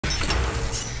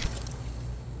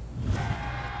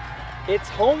It's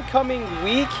homecoming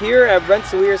week here at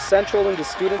Rensselaer Central, and the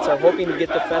students are hoping to get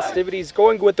the festivities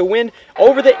going with the win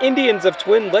over the Indians of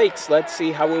Twin Lakes. Let's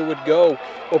see how it would go.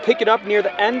 We'll pick it up near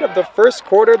the end of the first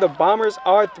quarter. The Bombers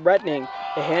are threatening.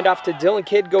 The handoff to Dylan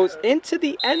Kidd goes into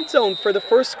the end zone for the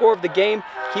first score of the game.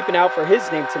 Keeping out for his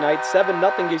name tonight.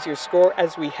 7-0 is your score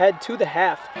as we head to the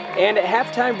half. And at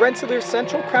halftime, Rensselaer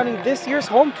Central crowning this year's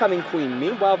homecoming queen.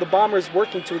 Meanwhile, the Bombers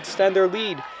working to extend their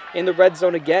lead. In the red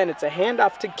zone again, it's a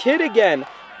handoff to Kidd again.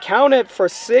 Count it for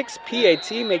 6.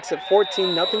 PAT makes it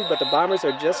 14-0, but the Bombers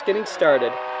are just getting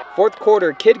started. Fourth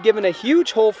quarter, Kidd given a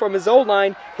huge hole from his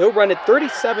O-line. He'll run it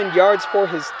 37 yards for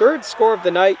his third score of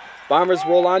the night. Bombers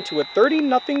roll on to a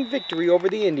 30-0 victory over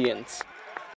the Indians.